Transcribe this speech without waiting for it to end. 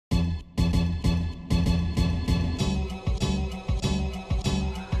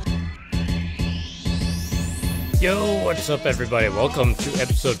Yo, what's up everybody? Welcome to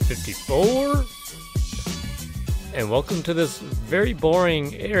episode 54. And welcome to this very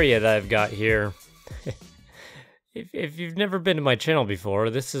boring area that I've got here. If you've never been to my channel before,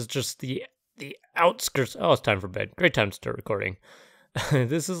 this is just the outskirts. Oh, it's time for bed. Great time to start recording.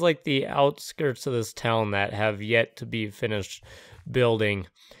 This is like the outskirts of this town that have yet to be finished building.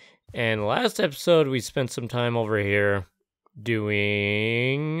 And last episode, we spent some time over here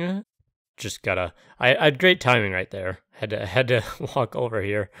doing... I had great timing right there. Had to walk over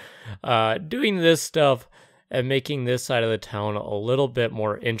here. Doing this stuff and making this side of the town a little bit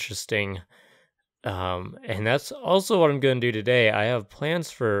more interesting. And that's also what I'm going to do today. I have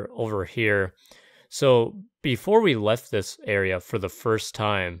plans for over here. So before we left this area for the first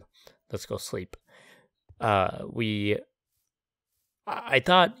time, let's go sleep. I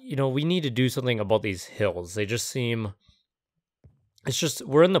thought, we need to do something about these hills. They just seem... It's just,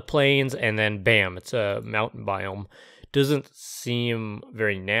 we're in the plains, and then bam, it's a mountain biome. Doesn't seem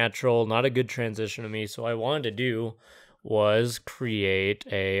very natural, not a good transition to me, so what I wanted to do was create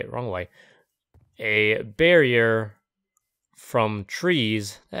a barrier from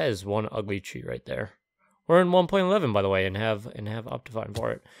trees. That is one ugly tree right there. We're in 1.11, by the way, and have Optifine for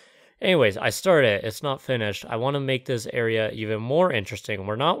it. Anyways, I started it. It's not finished. I want to make this area even more interesting.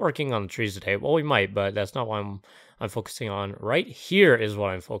 We're not working on the trees today. Well, we might, but that's not what I'm focusing on. Right here is what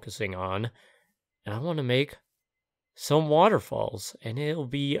I'm focusing on. And I want to make some waterfalls. And it'll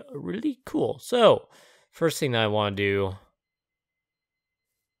be really cool. So, first thing that I want to do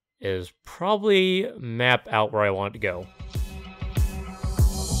is probably map out where I want it to go.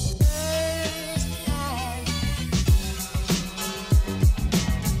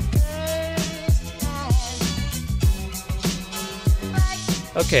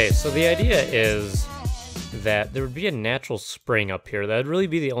 Okay, so the idea is that there would be a natural spring up here. That would really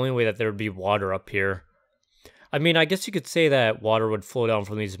be the only way that there would be water up here. I mean, I guess you could say that water would flow down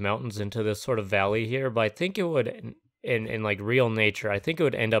from these mountains into this sort of valley here, but I think it would, in like real nature, I think it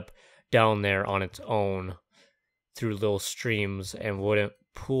would end up down there on its own through little streams and wouldn't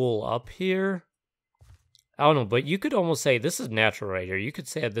pool up here. I don't know, but you could almost say this is natural right here. You could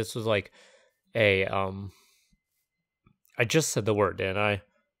say that this was like a, I just said the word, didn't I?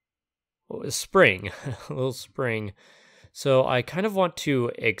 Spring, a little spring. So I kind of want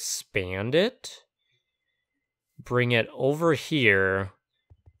to expand it, bring it over here,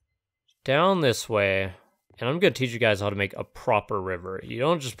 down this way, and I'm going to teach you guys how to make a proper river. You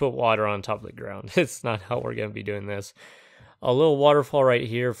don't just put water on top of the ground. It's not how we're going to be doing this. A little waterfall right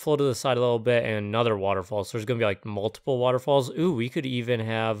here, flow to the side a little bit, and another waterfall. So there's going to be like multiple waterfalls. Ooh, we could even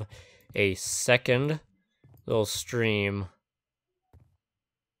have a second little stream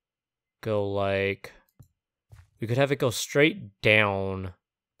go like, we could have it go straight down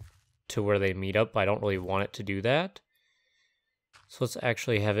to where they meet up. I don't really want it to do that. So let's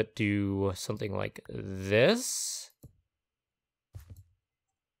actually have it do something like this.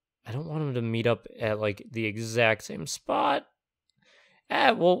 I don't want them to meet up at like the exact same spot.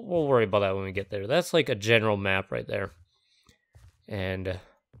 We'll worry about that when we get there. That's like a general map right there. And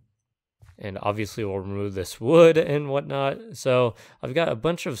obviously we'll remove this wood and whatnot. So I've got a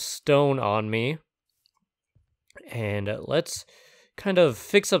bunch of stone on me. And let's kind of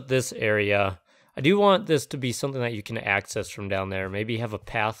fix up this area. I do want this to be something that you can access from down there. Maybe have a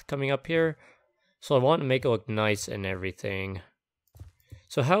path coming up here. So I want to make it look nice and everything.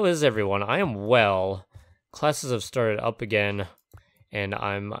 So how is everyone? I am well. Classes have started up again. And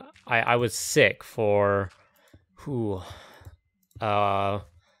I was sick for...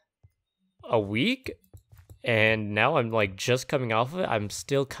 a week, and now I'm like just coming off of it. I'm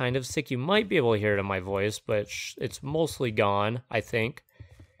still kind of sick. You might be able to hear it in my voice, but it's mostly gone, I think.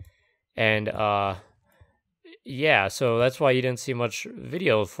 And yeah, so that's why you didn't see much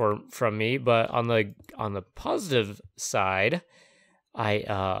video from me. But on the positive side,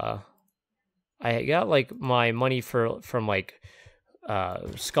 I got like my money from like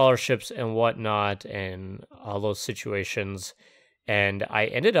scholarships and whatnot and all those situations. And I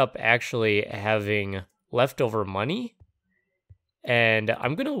ended up actually having leftover money. And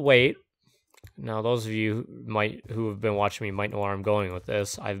I'm going to wait. Now, those of you who have been watching me might know where I'm going with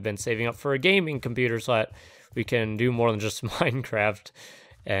this. I've been saving up for a gaming computer so that we can do more than just Minecraft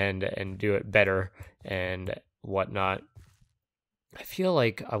and do it better and whatnot. I feel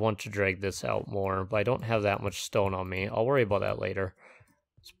like I want to drag this out more, but I don't have that much stone on me. I'll worry about that later.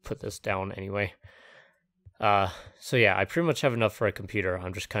 Let's put this down anyway. So yeah, I pretty much have enough for a computer.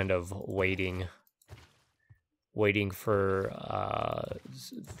 I'm just kind of waiting for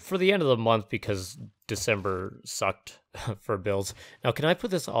the end of the month because December sucked for bills. Now, can I put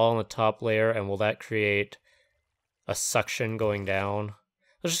this all on the top layer, and will that create a suction going down.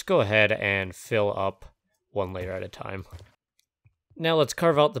 Let's just go ahead and fill up one layer at a time. Now let's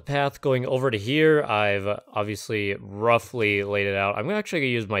carve out the path going over to here. I've obviously roughly laid it out. I'm actually going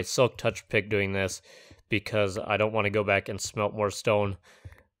to use my Silk Touch pick doing this because I don't want to go back and smelt more stone.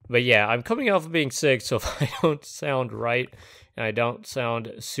 But yeah, I'm coming off of being sick, so if I don't sound right and I don't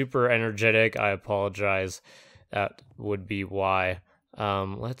sound super energetic, I apologize. That would be why.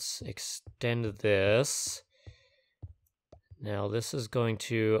 Let's extend this. Now this is going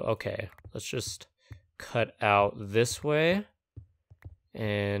to, okay, let's just cut out this way.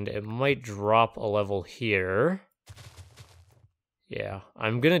 And it might drop a level here. Yeah,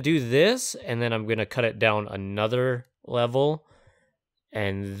 I'm going to do this, and then I'm going to cut it down another level.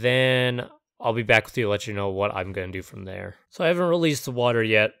 And then I'll be back with you to let you know what I'm going to do from there. So I haven't released the water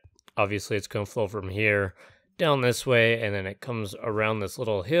yet. Obviously, it's going to flow from here down this way, and then it comes around this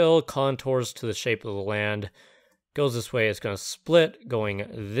little hill, contours to the shape of the land, goes this way. It's going to split going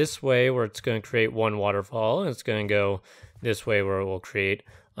this way where it's going to create one waterfall, and it's going to go this way where it will create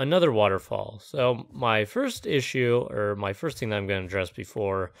another waterfall. So my first issue, or my first thing that I'm going to address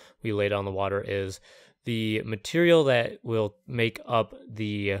before we lay down the water, is the material that will make up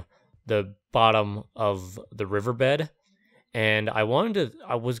the bottom of the riverbed. And I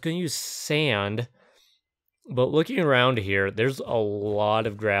was going to use sand, but looking around here, there's a lot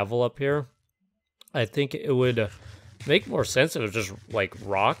of gravel up here. I think it would make more sense if it was just like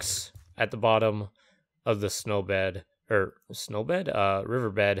rocks at the bottom of the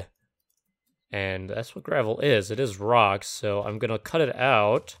riverbed. And that's what gravel is. It is rocks, so I'm going to cut it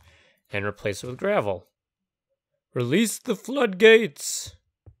out and replace it with gravel. Release the floodgates!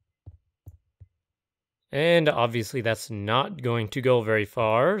 And obviously that's not going to go very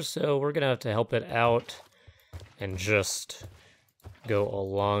far, so we're going to have to help it out and just go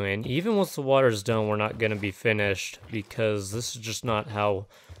along. And even once the water's done, we're not going to be finished, because this is just not how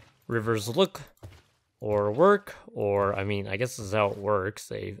rivers look or work, or, I mean, I guess this is how it works.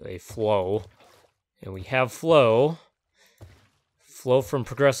 They flow, and we have flow from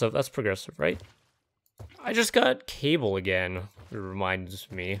progressive. That's progressive, right? I just got cable again, it reminds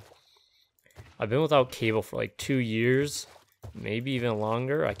me. I've been without cable for like 2 years, maybe even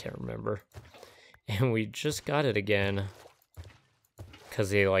longer, I can't remember. And we just got it again, because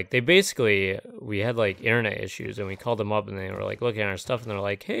they basically, we had like internet issues, and we called them up, and they were like looking at our stuff, and they're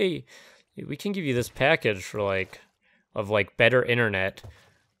like, hey, we can give you this package for of better internet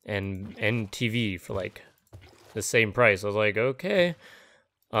and TV for like the same price. I was like, okay.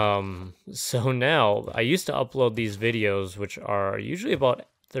 So now I used to upload these videos, which are usually about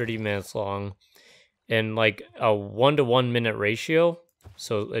 30 minutes long, in like a 1-to-1 minute ratio.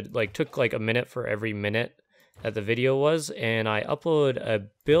 So it like took like a minute for every minute that the video was. And I uploaded a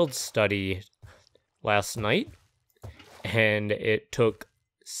build study last night, and it took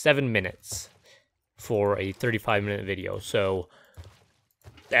 7 minutes for a 35-minute video. So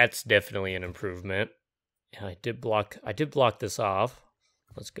that's definitely an improvement. And I did block this off.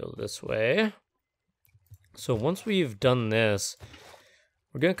 Let's go this way. So once we've done this,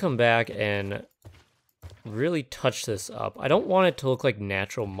 we're going to come back and really touch this up. I don't want it to look like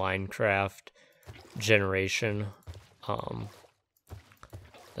natural Minecraft generation.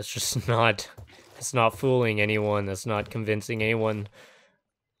 That's just not, it's not fooling anyone. That's not convincing anyone.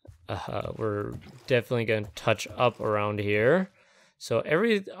 We're definitely going to touch up around here. So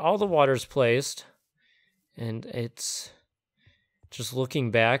all the water's placed, and it's just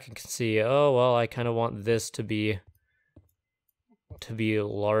looking back, you can see, oh, well, I kind of want this to be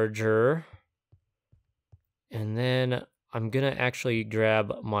larger. And then I'm going to actually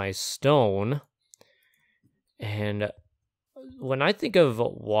grab my stone. And when I think of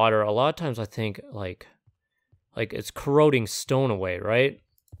water, a lot of times I think like it's corroding stone away, right?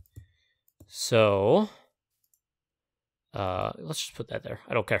 So let's just put that there.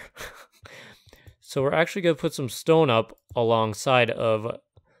 I don't care. So we're actually going to put some stone up alongside of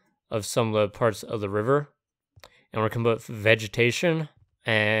some of the parts of the river. And we're going to put vegetation,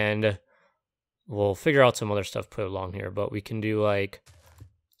 and we'll figure out some other stuff to put along here. But we can do like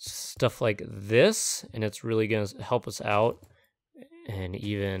stuff like this, and it's really going to help us out. And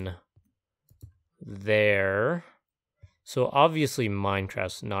even there. So obviously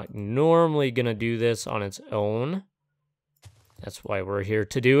Minecraft's not normally going to do this on its own. That's why we're here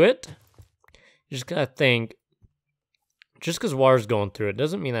to do it. You just gotta think, just because water's going through it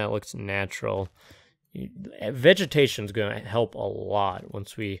doesn't mean that it looks natural. Vegetation's gonna help a lot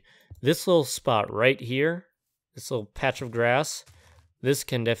once this little spot right here, this little patch of grass, this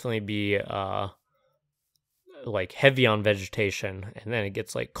can definitely be like heavy on vegetation, and then it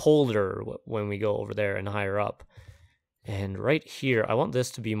gets like colder when we go over there and higher up. And right here, I want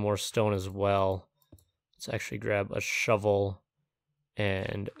this to be more stone as well. Let's actually grab a shovel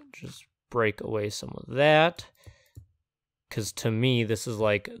and just break away some of that. Because to me, this is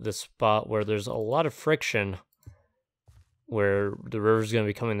like the spot where there's a lot of friction, where the river's going to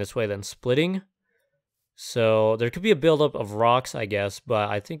be coming this way, then splitting. So there could be a buildup of rocks, I guess, but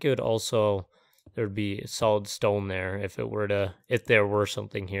I think it would also, there'd be solid stone there if there were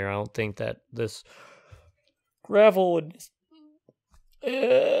something here. I don't think that this gravel would.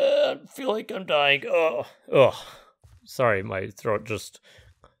 I feel like I'm dying. Oh. Sorry, my throat just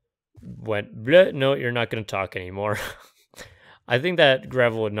went. Bleh. No, you're not going to talk anymore. I think that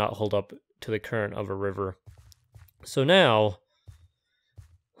gravel would not hold up to the current of a river. So now,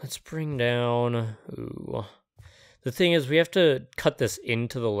 let's bring down. Ooh. The thing is, we have to cut this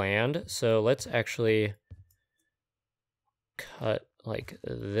into the land. So let's actually cut like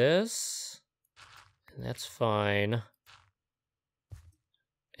this. And that's fine.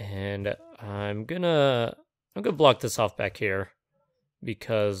 And I'm gonna block this off back here,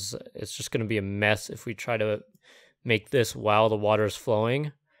 because it's just gonna be a mess if we try to make this while the water is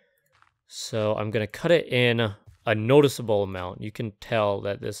flowing. So I'm gonna cut it in a noticeable amount. You can tell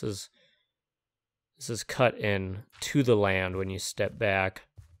that this is cut in to the land when you step back.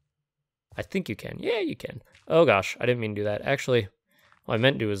 I think you can. Yeah, you can. Oh gosh, I didn't mean to do that. Actually, what I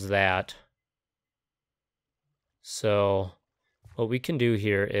meant to do is that. So what we can do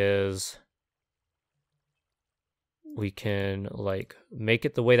here is we can like make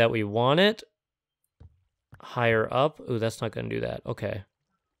it the way that we want it. Higher up. Ooh, that's not going to do that. Okay.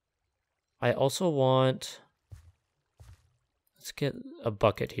 I also want, let's get a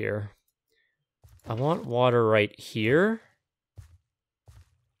bucket here. I want water right here.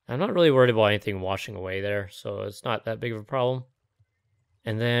 I'm not really worried about anything washing away there, so it's not that big of a problem.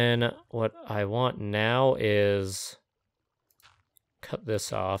 And then what I want now is cut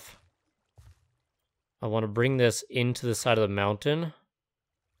this off. I want to bring this into the side of the mountain.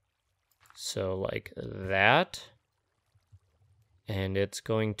 So like that. And it's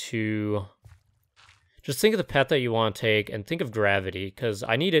going to, just think of the path that you want to take and think of gravity, because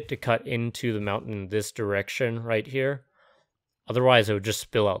I need it to cut into the mountain in this direction right here. Otherwise it would just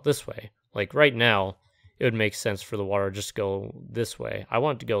spill out this way. Like right now, it would make sense for the water to just go this way. I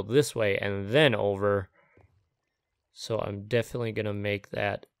want it to go this way and then over. So I'm definitely going to make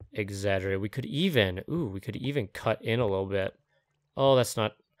that exaggerated. We could even cut in a little bit. Oh, that's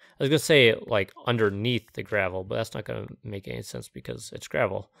not, I was going to say like underneath the gravel, but that's not going to make any sense because it's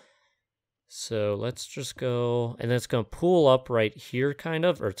gravel. So let's just go, and then it's going to pool up right here kind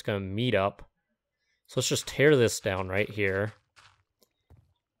of, or it's going to meet up. So let's just tear this down right here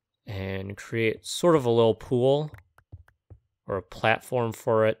and create sort of a little pool or a platform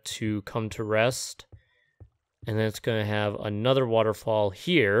for it to come to rest. And then it's going to have another waterfall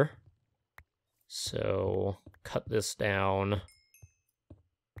here. So cut this down.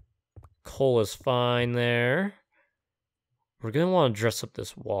 Coal is fine there. We're going to want to dress up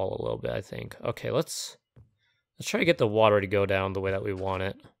this wall a little bit, I think. Okay, let's try to get the water to go down the way that we want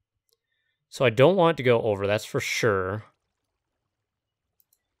it. So I don't want it to go over, that's for sure.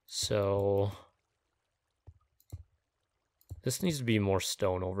 So this needs to be more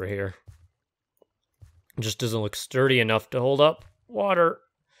stone over here. It just doesn't look sturdy enough to hold up water.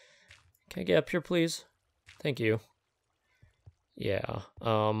 Can I get up here, please? Thank you. Yeah.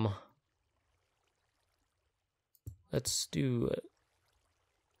 Let's do it.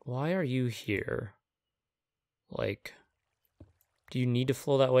 Why are you here? Like, do you need to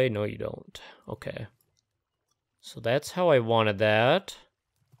flow that way? No, you don't. Okay. So that's how I wanted that.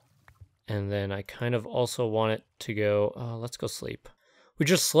 And then I kind of also want it to go, let's go sleep. We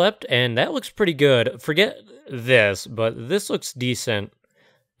just slept, and that looks pretty good. Forget this, but this looks decent.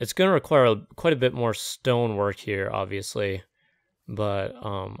 It's going to require quite a bit more stone work here, obviously. But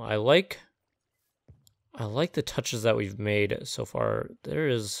I like the touches that we've made so far. There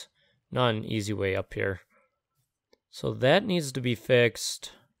is not an easy way up here. So that needs to be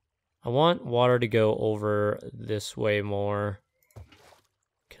fixed. I want water to go over this way more.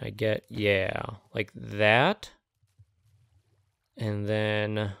 Can I get, yeah, like that. And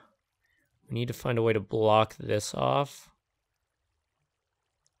then we need to find a way to block this off.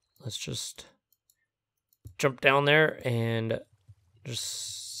 Let's just jump down there and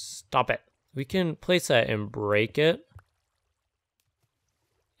just stop it. We can place that and break it.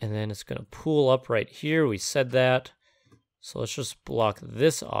 And then it's going to pool up right here. We said that. So let's just block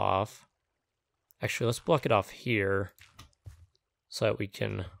this off. Actually, let's block it off here so that we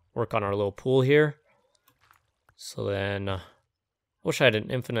can work on our little pool here. So then, I wish I had an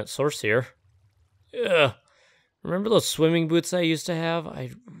infinite source here. Ugh. Remember those swimming boots I used to have?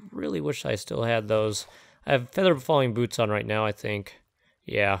 I really wish I still had those. I have feather falling boots on right now, I think.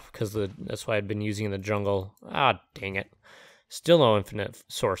 Yeah, because that's why I'd been using in the jungle. Ah, dang it. Still no infinite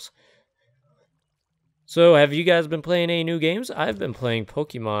source. So, have you guys been playing any new games? I've been playing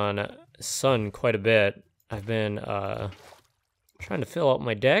Pokemon Sun quite a bit. I've been trying to fill out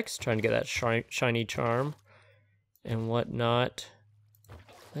my decks, trying to get that shiny charm and whatnot.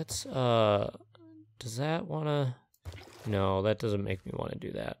 Let's, does that want to... No, that doesn't make me want to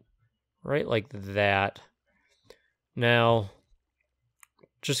do that. Right like that. Now,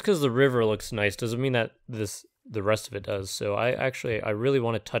 just because the river looks nice doesn't mean that the rest of it does. So I really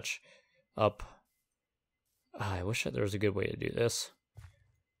want to touch up... I wish that there was a good way to do this.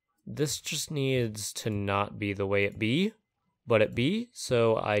 This just needs to not be the way it be, but it be,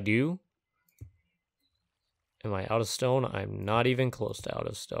 so I do. Am I out of stone? I'm not even close to out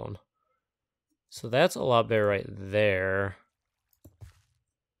of stone. So that's a lot better right there.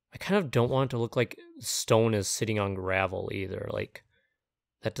 I kind of don't want it to look like stone is sitting on gravel either. Like,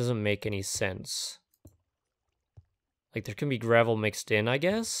 that doesn't make any sense. Like, there can be gravel mixed in, I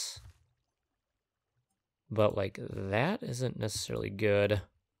guess. But, like, that isn't necessarily good.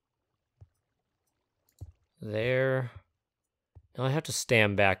 There. Now I have to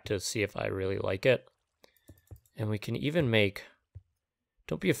stand back to see if I really like it. And we can even make...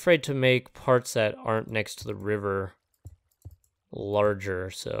 Don't be afraid to make parts that aren't next to the river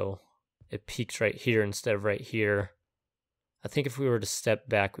larger, so it peaks right here instead of right here. I think if we were to step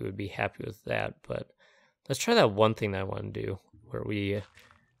back, we would be happy with that, but let's try that one thing that I want to do, where we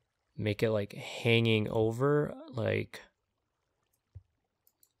make it like hanging over, like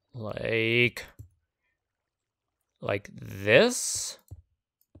this.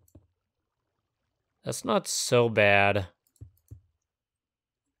 That's not so bad.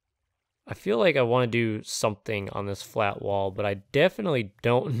 I feel like I want to do something on this flat wall, but I definitely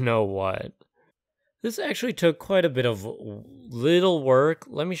don't know what. This actually took quite a bit of little work.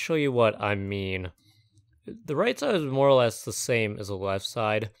 Let me show you what I mean. The right side is more or less the same as the left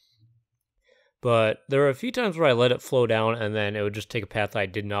side, but there were a few times where I let it flow down and then it would just take a path I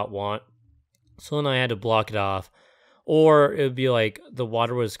did not want. So then I had to block it off. Or it would be like the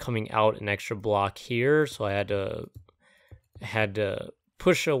water was coming out an extra block here, so I had to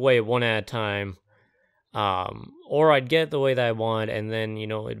push away one at a time, or I'd get it the way that I want, and then, you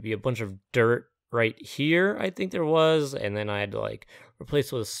know, it'd be a bunch of dirt right here, I think there was, and then I had to, like,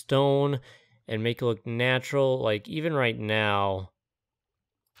 replace it with stone and make it look natural. Like, even right now,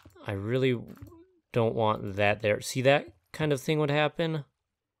 I really don't want that there. See, that kind of thing would happen,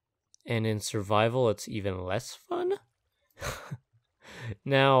 and in survival, it's even less fun.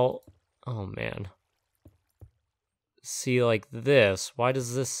 Now, oh man. See, like this, why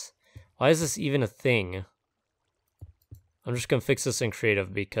is this even a thing? I'm just gonna fix this in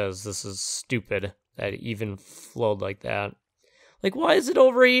creative because this is stupid that it even flowed like that. Like, why is it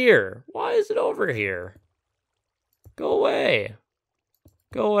over here? Why is it over here? Go away.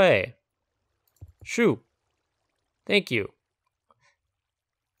 Go away. Shoo. Thank you.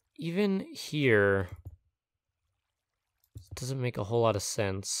 Even here, it doesn't make a whole lot of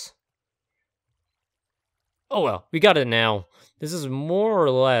sense. Oh well, we got it now. This is more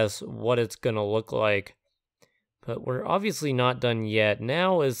or less what it's gonna look like. But we're obviously not done yet.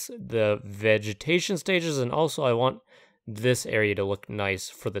 Now is the vegetation stages, and also I want this area to look nice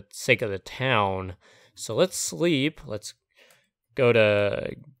for the sake of the town. So let's sleep. Let's go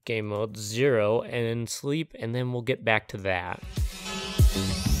to game mode 0 and sleep, and then we'll get back to that.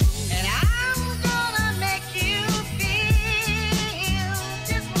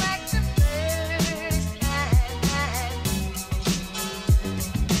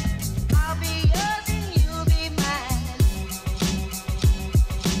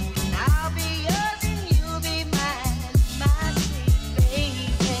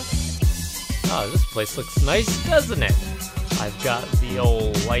 Oh, this place looks nice, doesn't it? I've got the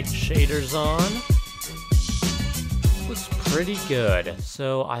old light shaders on. Looks pretty good.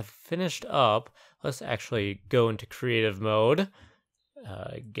 So I've finished up. Let's actually go into creative mode.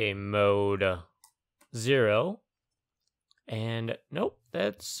 Game mode 0. And nope,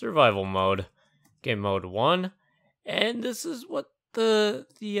 that's survival mode. Game mode 1. And this is what the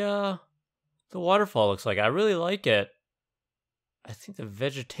waterfall looks like. I really like it. I think the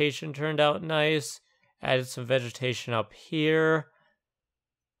vegetation turned out nice. Added some vegetation up here.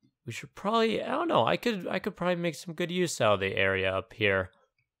 We should probably, I don't know, I could probably make some good use out of the area up here.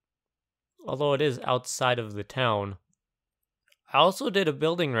 Although it is outside of the town. I also did a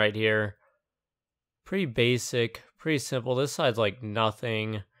building right here. Pretty basic, pretty simple. This side's like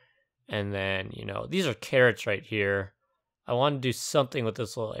nothing. And then, you know, these are carrots right here. I want to do something with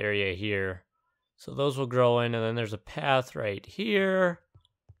this little area here. So those will grow in, and then there's a path right here.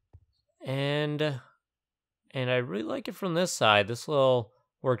 And I really like it from this side, this little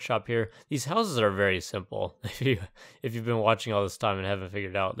workshop here. These houses are very simple. If you've been watching all this time and haven't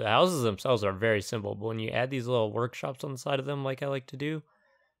figured it out, the houses themselves are very simple. But when you add these little workshops on the side of them, like I like to do,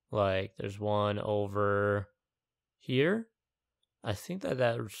 like there's one over here, I think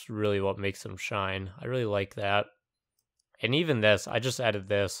that's really what makes them shine. I really like that. And even this, I just added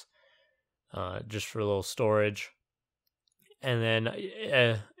this just for a little storage. And then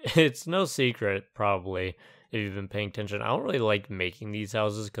it's no secret, probably, if you've been paying attention, I don't really like making these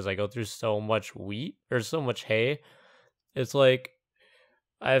houses because I go through so much wheat or so much hay. It's like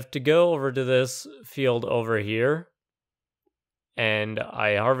I have to go over to this field over here and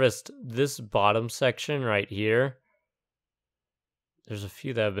I harvest this bottom section right here. There's a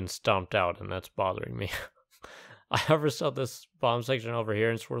few that have been stomped out and that's bothering me. I harvest out this bottom section over here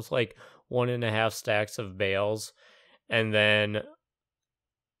and it's worth like 1.5 stacks of bales. And then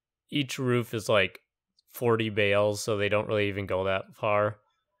each roof is like 40 bales, so they don't really even go that far.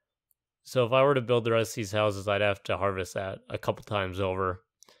 So if I were to build the rest of these houses, I'd have to harvest that a couple times over,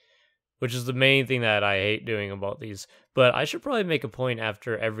 which is the main thing that I hate doing about these. But I should probably make a point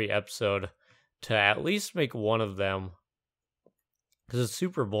after every episode to at least make one of them, because it's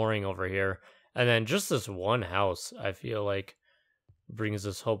super boring over here. And then just this one house, I feel like, brings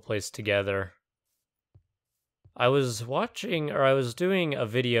this whole place together. I was doing a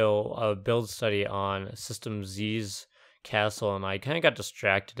video, a build study on System Z's castle, and I kind of got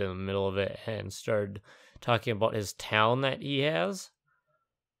distracted in the middle of it and started talking about his town that he has.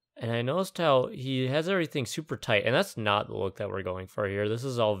 And I noticed how he has everything super tight, and that's not the look that we're going for here. This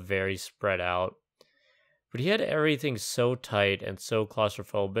is all very spread out. But he had everything so tight and so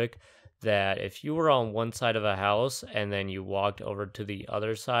claustrophobic that if you were on one side of a house and then you walked over to the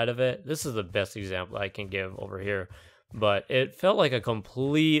other side of it, this is the best example I can give over here, but it felt like a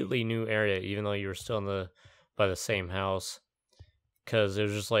completely new area, even though you were still by the same house, because it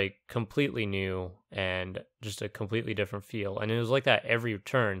was just like completely new and just a completely different feel. And it was like that every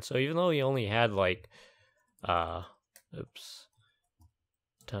turn. So even though he only had like, time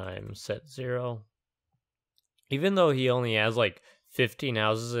set 0, even though he only has like 15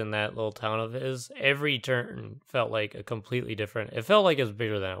 houses in that little town of his, every turn felt like a completely different. It felt like it was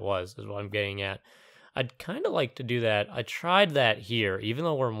bigger than it was, is what I'm getting at. I'd kind of like to do that. I tried that here, even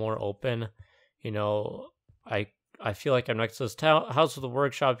though we're more open. You know, I feel like I'm next to this house with a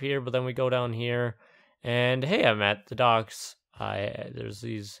workshop here, but then we go down here, and hey, I'm at the docks. There's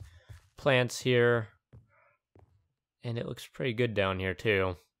these plants here, and it looks pretty good down here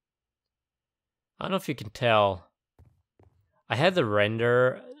too. I don't know if you can tell. I had the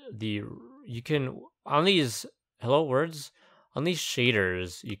render, you can, on these, hello words, on these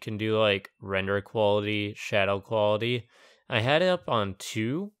shaders, you can do like render quality, shadow quality. I had it up on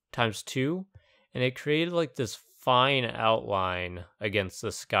 2x2, and it created like this fine outline against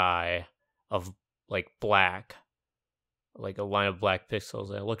the sky of like black, like a line of black pixels,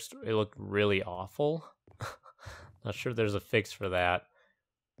 and it looked really awful. Not sure there's a fix for that.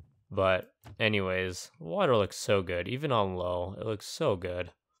 But anyways, water looks so good. Even on low, it looks so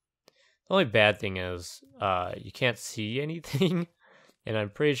good. The only bad thing is you can't see anything. And I'm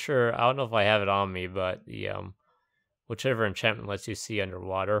pretty sure, I don't know if I have it on me, but the whichever enchantment lets you see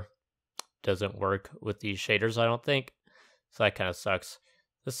underwater doesn't work with these shaders, I don't think. So that kind of sucks.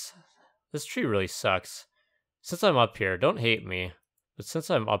 This tree really sucks. Since I'm up here, don't hate me, but since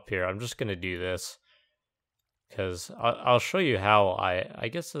I'm up here, I'm just going to do this. Because I'll show you how I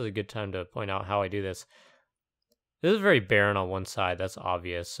guess this is a good time to point out how I do this. This is very barren on one side, that's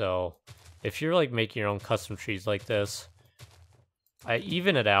obvious. So if you're like making your own custom trees like this, I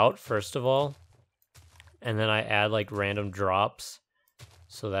even it out first of all, and then I add like random drops.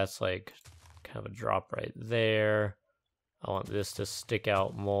 So that's like kind of a drop right there. I want this to stick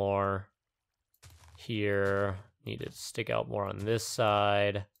out more here. Need it to stick out more on this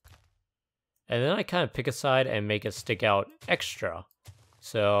side. And then I kind of pick a side and make it stick out extra.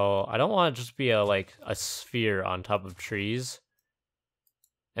 So I don't want to just be a sphere on top of trees.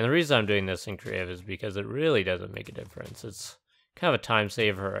 And the reason I'm doing this in creative is because it really doesn't make a difference. It's kind of a time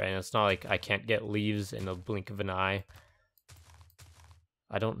saver, and it's not like I can't get leaves in the blink of an eye.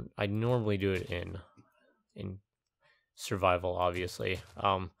 I normally do it in survival, obviously.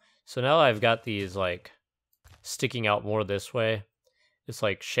 So now I've got these like sticking out more this way. It's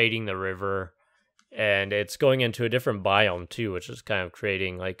like shading the river. And it's going into a different biome too, which is kind of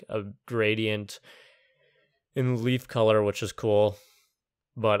creating like a gradient in leaf color, which is cool.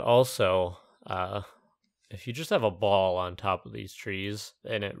 But also, if you just have a ball on top of these trees,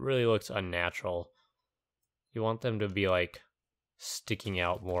 then it really looks unnatural. You want them to be like sticking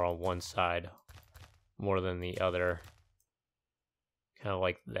out more on one side more than the other. Kind of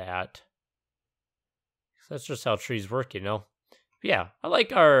like that. That's just how trees work, you know? But yeah, I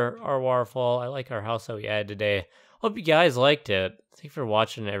like our waterfall. I like our house that we added today. Hope you guys liked it. Thank you for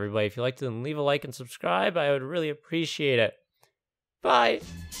watching, everybody. If you liked it, then leave a like and subscribe. I would really appreciate it. Bye!